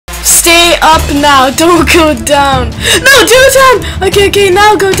Stay up now. Don't go down. No, do it down. Okay,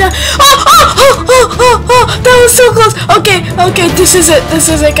 now go down. Oh, that was so close. Okay, this is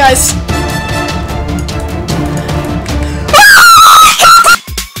it, guys.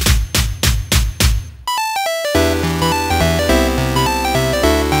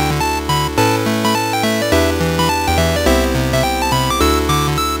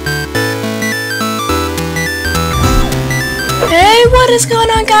 Hey, what is going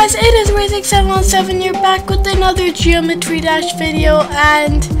on, guys? It is Racing717. You're back with another Geometry Dash video,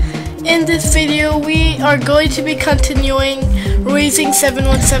 and in this video we are going to be continuing raising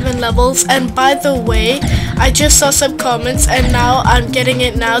 717 levels. And by the way, I just saw some comments and now I'm getting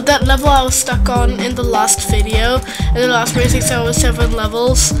it now. That level I was stuck on in the last video, in the last Racing 717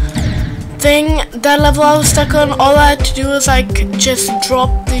 levels thing, that level I was stuck on, all I had to do was like just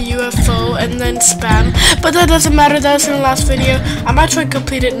drop the UFO and then spam, but that doesn't matter, that was in the last video. I might try and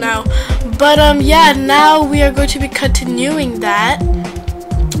complete it now, but yeah, now we are going to be continuing that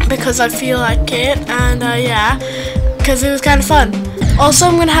because I feel like it, and yeah, because it was kind of fun. Also,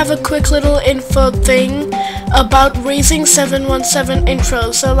 I'm gonna have a quick little info thing about raising 717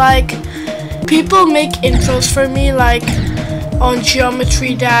 intros. So like, people make intros for me like on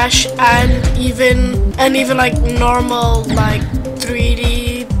Geometry Dash and even like normal like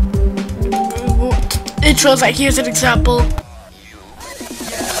 3D intros. Like, here's an example.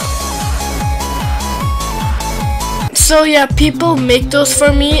 So yeah, people make those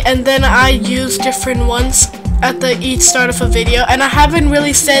for me and then I use different ones at each start of a video, and I haven't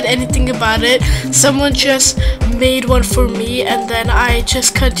really said anything about it. Someone just made one for me and then I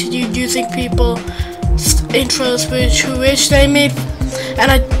just continued using people intros which they made, and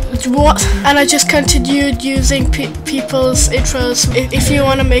I just continued using people's intros. If you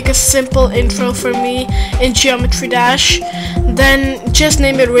want to make a simple intro for me in Geometry Dash, then just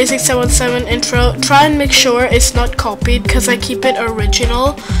name it Racing 717 intro. Try and make sure it's not copied because I keep it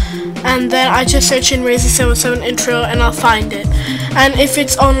original, and then I just search in Racing 717 intro and I'll find it. And if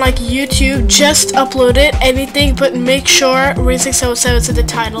it's on like YouTube, just upload it, anything, but make sure Racing 717 is in the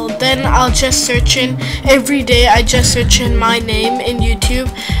title. Then I'll just search in every day. I just search in my name in YouTube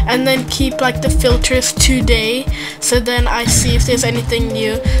and then keep like the filters today, so then I see if there's anything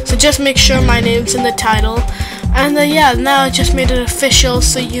new. So just make sure my name's in the title. And yeah, now I just made it official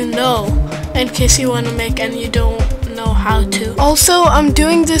so you know, in case you want to make and you don't know how to. Also, I'm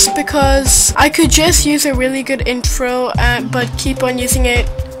doing this because I could just use a really good intro but keep on using it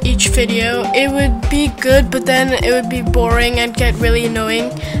each video. It would be good, but then it would be boring and get really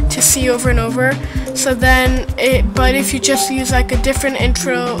annoying to see over and over. So then but if you just use like a different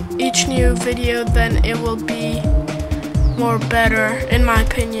intro each new video, then it will be more better in my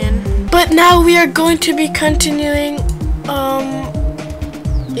opinion. But now we are going to be continuing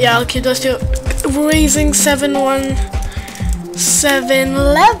yeah, okay, let's do raising 717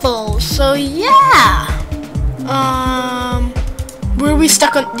 levels. So yeah, were we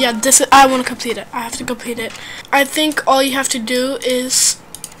stuck on? Yeah, this is, I want to complete it. I have to complete it. I think all you have to do is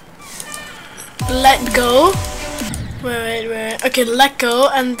let go. Wait. Okay, let go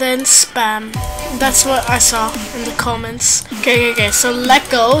and then spam. That's what I saw in the comments. Okay. So let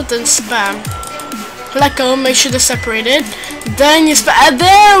go, then spam. Let go, make sure they're separated. Then you spam.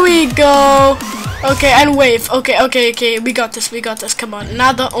 There we go. Okay, and wave. Okay. We got this. Come on.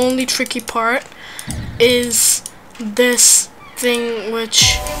 Now the only tricky part is this thing,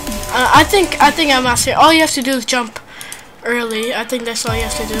 which I think I mastered. All you have to do is jump early. I think that's all you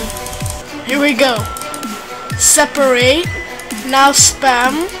have to do. Here we go. Separate. Now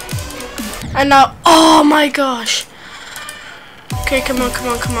spam. And now, oh my gosh. Okay, come on.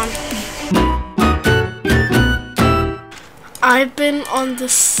 I've been on the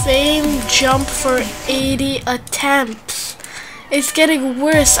same jump for 80 attempts. It's getting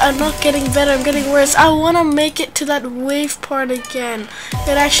worse. I'm not getting better, I'm getting worse. I want to make it to that wave part again.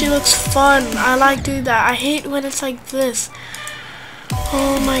 It actually looks fun. I like doing that. I hate when it's like this.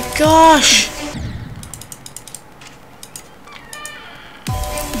 Oh my gosh.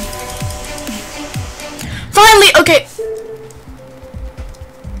 Finally, okay.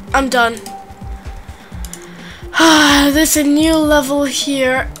 I'm done. There's a new level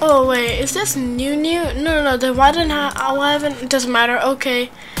here. Oh wait, is this new? No, then why haven't, it doesn't matter.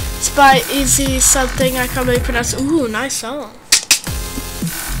 Okay, it's by Easy something, I can't really pronounce. Ooh, nice song.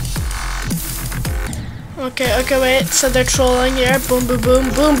 Okay, wait, so they're trolling here. Boom.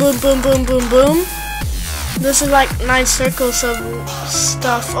 This is like 9 circles of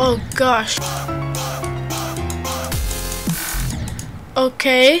stuff. Oh gosh.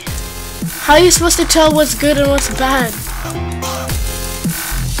 Okay. How are you supposed to tell what's good and what's bad?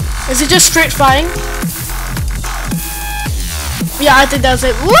 Is it just straight flying? Yeah, I think that's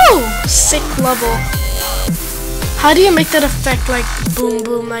it. Woo! Sick level. How do you make that effect like boom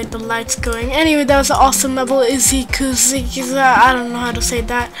boom, like the lights going? Anyway, that was an awesome level. I don't know how to say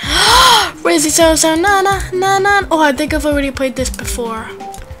that. Crazy so na na na na. Oh, I think I've already played this before.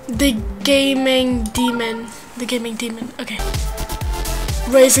 The gaming demon. The gaming demon. Okay.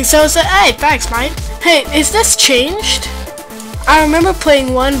 Racing so. Hey, thanks, mate. Hey, is this changed? I remember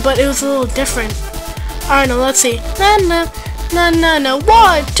playing one, but it was a little different. Alright, now let's see. Na na na na na.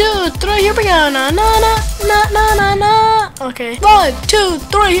 1, 2, 3. Here we go. Na na na na na na na. Okay. 1, 2,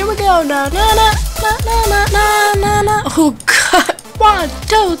 3. Here we go. Na na na na na na na na na. Oh God. 1,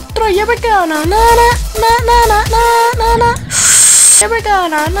 2, 3. Here we go. Na na na na na na na na na. Here we go.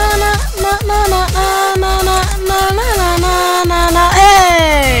 Na na na na na na na na na na na na na na.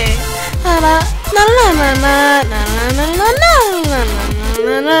 Hey. Na na na na na na na na na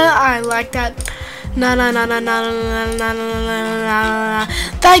na na. I like that. Na na na na na na na na.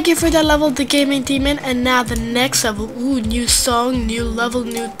 Thank you for that level, the gaming demon. And now the next level. Ooh, new song, new level,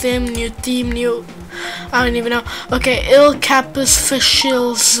 new theme, new. I don't even know. Okay, Il Capus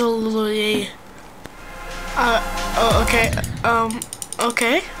Facials.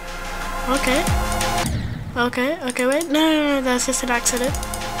 Okay. Okay, wait. No, that's just an accident.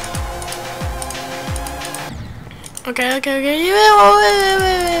 Okay. Wait.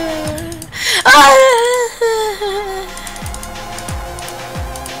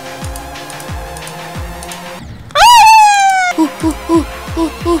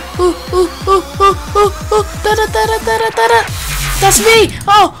 That's me!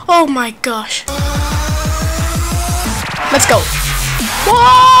 Oh my gosh. Let's go.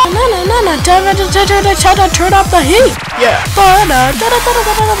 Whoa! No. Turn up the heat. Yeah.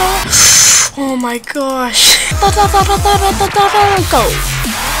 Oh my gosh. Go.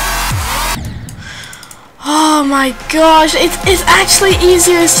 Oh my gosh. It's actually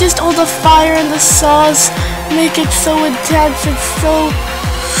easier. It's just all the fire and the sauce make it so intense. It's so.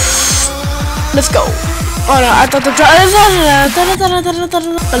 Let's go. Oh no, I thought the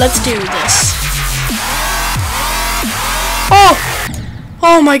but let's do this.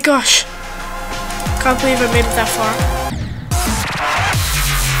 Oh my gosh. Can't believe I made it that far.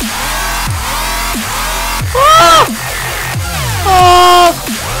 Oh.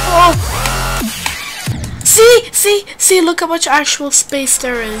 See, look how much actual space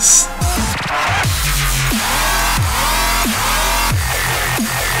there is.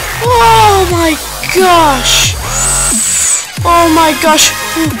 Oh my gosh.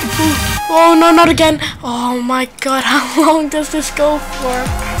 Oh no, not again. Oh my god, how long does this go for?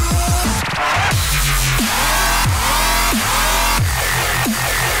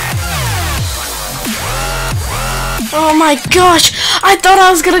 Oh my gosh, I thought I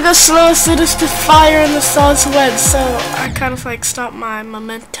was gonna go slow as soon as the fire and the sauce went, so I kind of like stopped my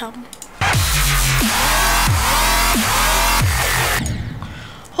momentum.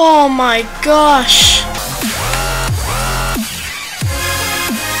 Oh my gosh.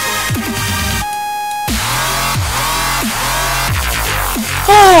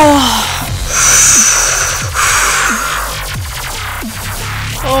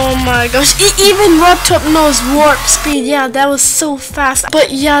 Oh my gosh, it even wrapped up nose warp speed. Yeah, that was so fast.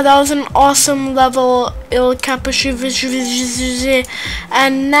 But yeah, that was an awesome level. Il Capuchin.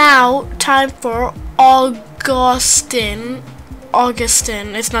 And now time for Augustine.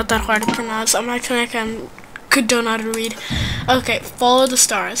 It's not that hard to pronounce. I'm acting like I don't know how to read. Okay, follow the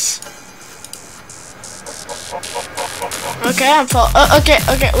stars. Okay, I'm okay,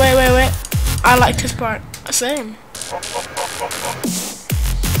 wait. I like this part. Same.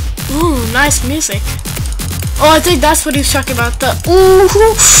 Ooh, nice music. Oh, I think that's what he's talking about. The ooh,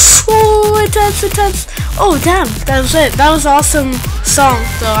 intense. Oh, damn, that was it. That was an awesome song,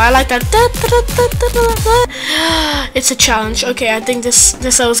 though. I like that. It's a challenge. Okay, I think this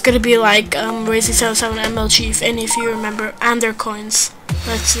was gonna be like Raising 77 MLG, if any of you remember, and their coins.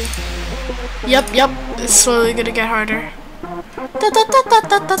 Let's see. Yep. It's slowly gonna get harder.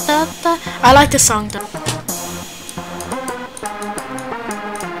 I like this song, though.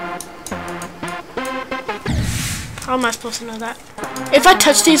 How am I supposed to know that? If I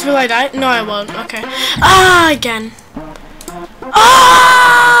touch these, will I die? No, I won't. Okay. Again.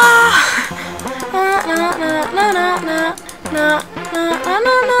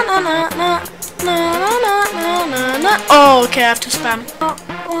 Oh, okay, I have to spam.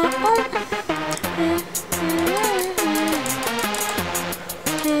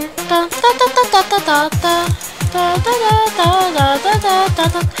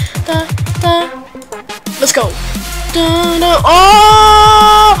 Let's go.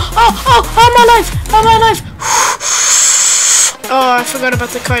 Oh! forgot about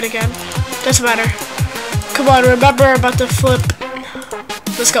the coin again. Doesn't matter. Come on, remember about the flip.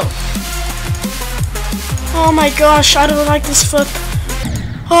 Let's go. Oh my gosh, I don't like this flip.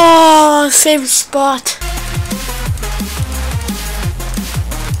 Oh, same spot.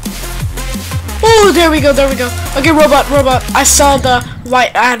 Oh, there we go, there we go. Okay, robot. I saw the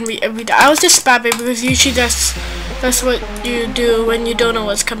right and we I was just spamming because usually that's what you do when you don't know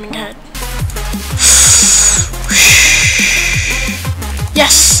what's coming ahead.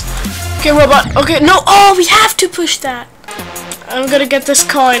 Yes. Okay, robot. Okay, no. Oh, we have to push that. I'm gonna get this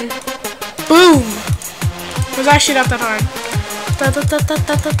coin. Boom. It was actually not that hard.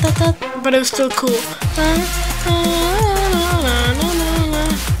 But it was still cool.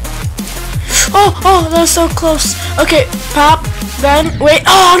 Oh, that was so close. Okay, pop, then wait.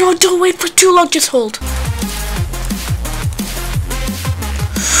 Oh no, don't wait for too long, just hold.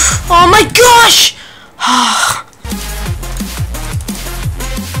 Oh my gosh!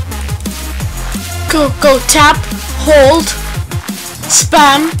 Go, tap, hold,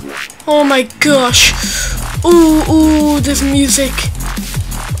 spam. Oh my gosh. Ooh, this music.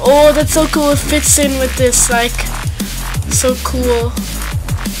 Oh, that's so cool. It fits in with this, like, so cool.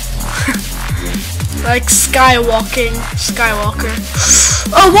 Like skywalker.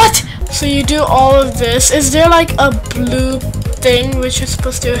 Oh, what? So you do all of this. Is there like a blue thing which you're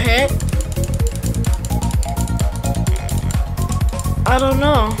supposed to hit? I don't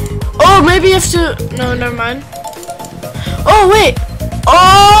know. Oh, maybe you have to. No, never mind. Oh, wait.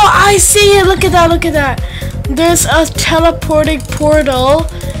 Oh, I see it. Look at that. There's a teleporting portal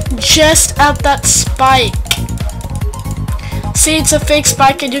just at that spike. See, it's a fake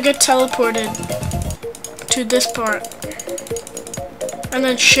spike and you get teleported to this part. And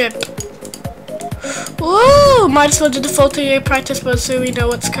then ship. Woo! Might as well do the full 3 practice mode so we know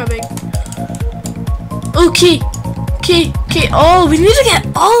what's coming. Oh, key. Oh, we need to get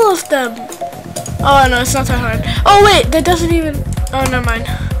all of them. Oh, no, it's not that hard. Oh, wait, that doesn't even. Oh, never mind.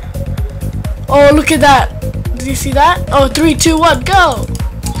 Oh, look at that. Did you see that? Oh, 3, 2, 1, go!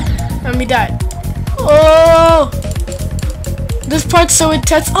 And we died. Oh! This part's so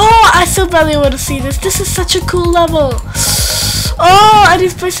intense. Oh, I so badly want to see this. This is such a cool level. Oh, and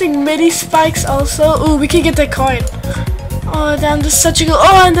he's placing mini spikes also. Ooh, we can get that coin. Oh, damn, this is such a cool.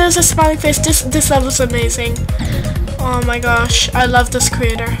 Oh, and there's a smiling face. This level's amazing. Oh my gosh, I love this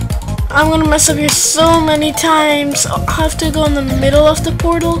creator. I'm gonna mess up here so many times. I have to go in the middle of the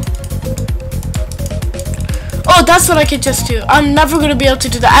portal. Oh, that's what I could just do. I'm never gonna be able to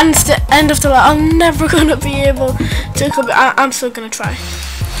do that. And it's the end of the level. I'm never gonna be able to come. I'm still gonna try.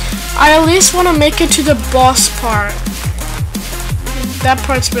 I at least want to make it to the boss part. That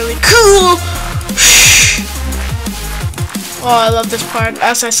part's really cool. Oh, I love this part,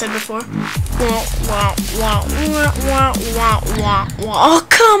 as I said before. Oh,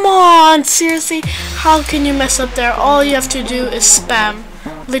 come on! Seriously, how can you mess up there? All you have to do is spam.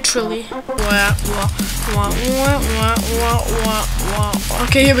 Literally.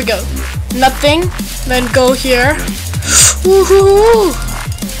 Okay, here we go. Nothing. Then go here. Woohoo!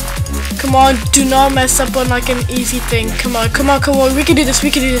 Come on, do not mess up on like an easy thing. Come on. We can do this.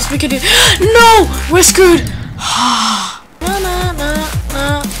 No! We're screwed.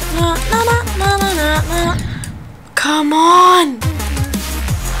 Come on!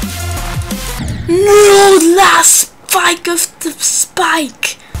 No, last spike of the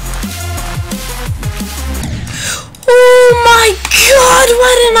spike. Oh my god,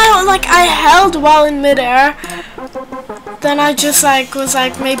 why didn't I held while in midair. Then I just was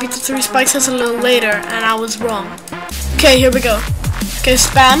maybe the 3 spikes is a little later and I was wrong. Okay, here we go. Okay,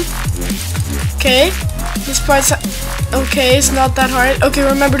 spam. Okay, this part's okay, it's not that hard. Okay,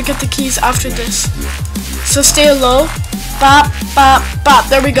 remember to get the keys after this. So stay low. Bop, bop, bop.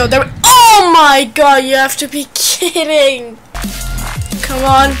 There we go. Oh my god, you have to be kidding. Come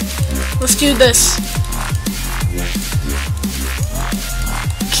on. Let's do this.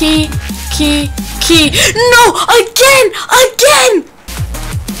 Key. No! Again!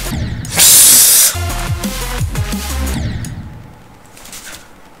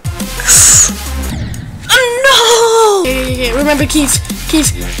 No! Okay. Remember keys.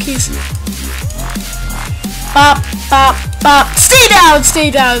 Bop. Stay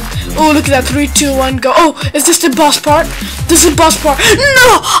down. Oh, look at that. 3, 2, 1, go. Oh, is this the boss part? This is the boss part.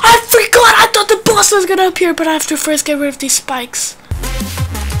 No! I forgot. I thought the boss was gonna appear, but I have to first get rid of these spikes.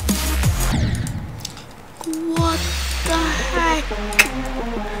 What the heck?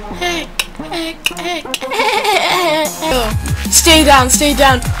 Oh, stay down.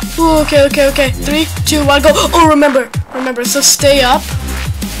 Ooh, okay. 3, 2, 1, go. Oh, remember. So stay up.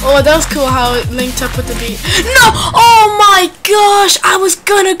 Oh, that was cool how it linked up with the beat. No! Oh my gosh! I was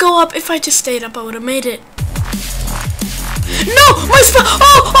gonna go up. If I just stayed up, I would have made it. No! My spot!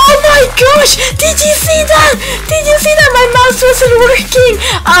 Oh my gosh! Did you see that? Did you see that my mouse wasn't working?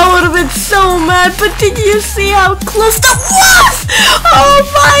 I would have been so mad, but did you see how close that was? Oh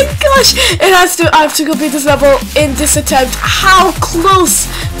my gosh! I have to complete this level in this attempt. How close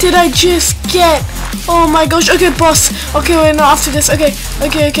did I just get? Oh my gosh. Okay, boss. Okay, wait, no, after this. Okay,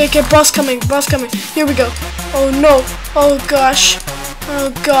 boss coming. Here we go. Oh no. Oh gosh.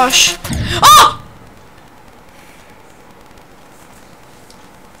 Oh!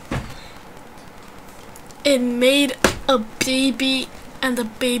 It made a baby and the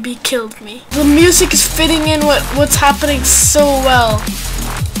baby killed me. The music is fitting in what's happening so well.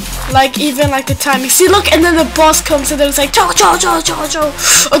 Like even like the timing. See, look, and then the boss comes and then it's like cho.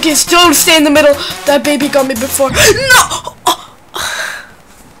 Okay, so don't stay in the middle. That baby got me before. No!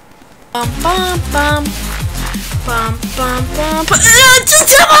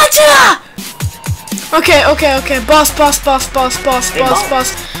 Okay. Boss.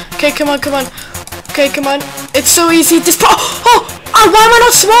 Okay, come on. Okay, come on. It's so easy. This why am I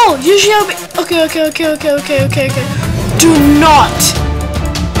not small? Usually I'll be okay. Do not.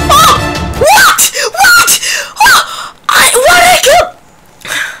 Oh! What? What I kill?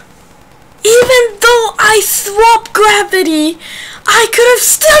 Even though I swap gravity, I could have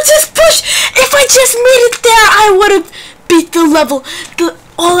still just pushed. If I just made it there, I would have beat the level.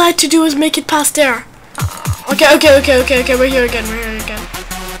 All I had to do was make it past there. Okay. We're here again.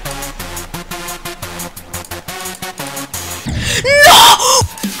 No!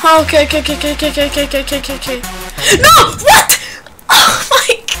 Okay. No! What? Oh my!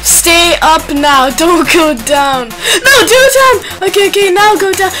 Stay up now. Don't go down. No, do down. Okay. Now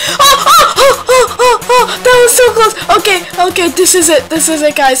go down. Oh! That was so close. Okay. This is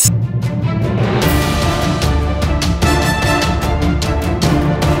it, guys.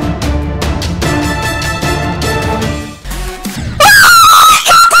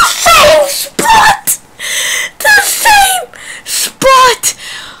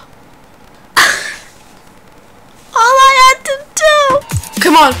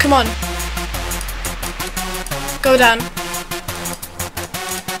 Come on. Go down.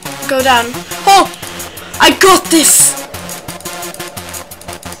 Oh! I got this!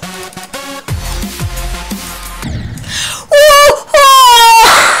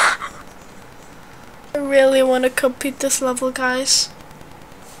 I really want to complete this level, guys.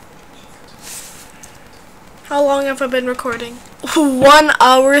 How long have I been recording? 1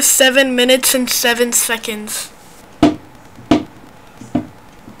 hour, 7 minutes, and 7 seconds.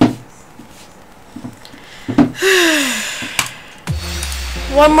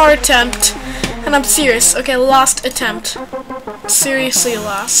 One more attempt, and I'm serious. Okay, last attempt. Seriously,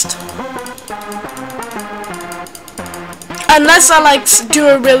 last. Unless I do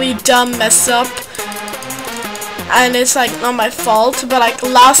a really dumb mess up, and it's not my fault, but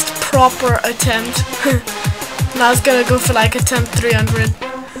last proper attempt. And I was gonna go for attempt 300.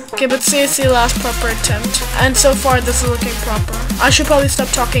 Okay, but seriously, last proper attempt. And so far, this is looking proper. I should probably stop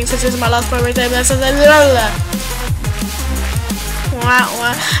talking since this is my last proper attempt.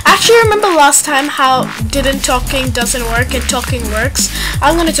 Actually, remember last time how talking doesn't work and talking works?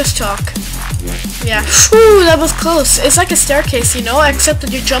 I'm gonna just talk. Yeah. Ooh, that was close. It's like a staircase, you know, except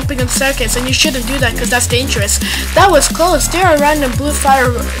that you're jumping on staircase, and you shouldn't do that because that's dangerous. That was close. There are random blue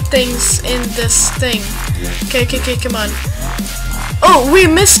fire things in this thing. Okay, come on. Oh, we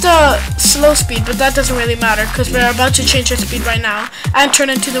missed slow speed, but that doesn't really matter because we're about to change our speed right now and turn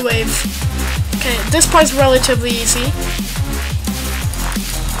into the wave. Okay, this part's relatively easy.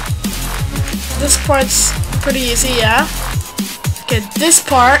 This part's pretty easy, yeah. Okay, this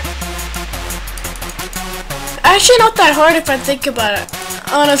part. Actually, not that hard if I think about it.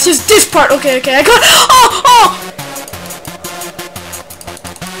 Oh no, it's just this part. Okay, I got. Oh!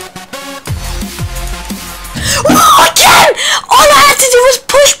 Again! All I had to do was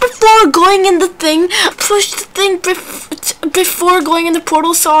push before going in the thing. Push the thing before going in the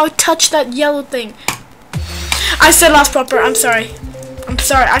portal, so I'll touch that yellow thing. I said last proper. I'm sorry.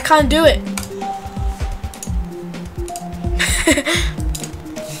 I can't do it.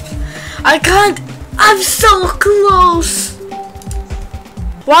 I can't. I'm so close.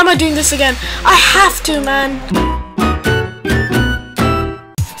 Why am I doing this again? I have to, man.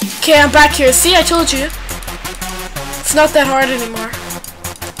 Okay, I'm back here. See, I told you. It's not that hard anymore.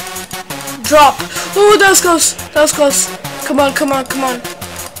 Drop. Ooh, that was close. Come on.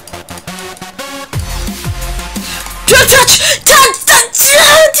 Touch!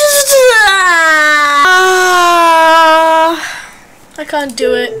 I can't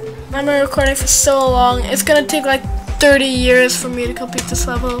do it. I've been recording for so long. It's gonna take like 30 years for me to complete this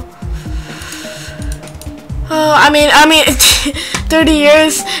level. Oh, I mean, 30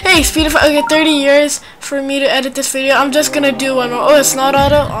 years. Hey, speed of, okay, 30 years for me to edit this video. I'm just gonna do one more. Oh, it's not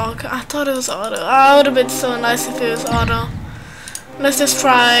auto? Oh, I thought it was auto. Oh, it would have been so nice if it was auto. Let's just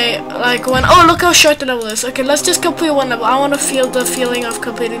try like one. Oh, look how short the level is. Okay, let's just complete one level. I want to feel the feeling of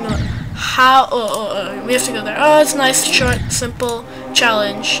completing the. How? Oh, we have to go there. Oh, it's nice, short, simple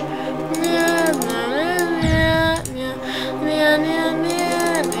challenge.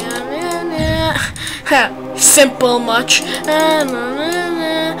 Simple much.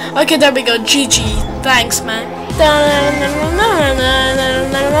 Okay, there we go. GG. Thanks, man.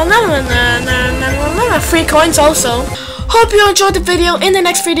 Free coins also. Hope you enjoyed the video. In the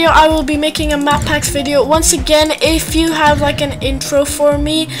next video, I will be making a map packs video. Once again, if you have like an intro for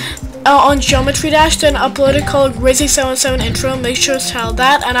me on Geometry Dash, then upload it called Rizzy77 intro. Make sure to tell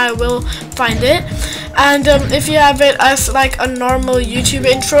that, and I will find it. And if you have it as like a normal YouTube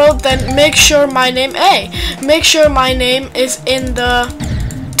intro, then make sure my name is in the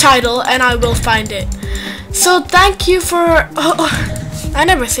title, and I will find it. So thank you for. I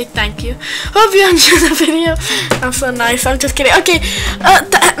never say thank you. Hope you enjoyed the video. I'm so nice. I'm just kidding. Okay.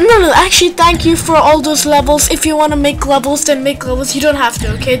 No. Actually, thank you for all those levels. If you want to make levels, then make levels. You don't have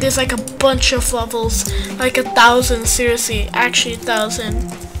to. Okay. There's like a bunch of levels, like 1,000. Seriously, actually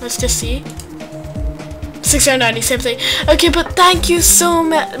 1,000. Let's just see. 690. Same thing. Okay, but thank you so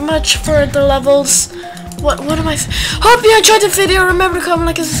much for the levels. What am I? Hope you enjoyed the video. Remember to comment,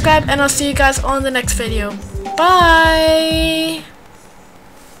 like, and subscribe, and I'll see you guys on the next video. Bye.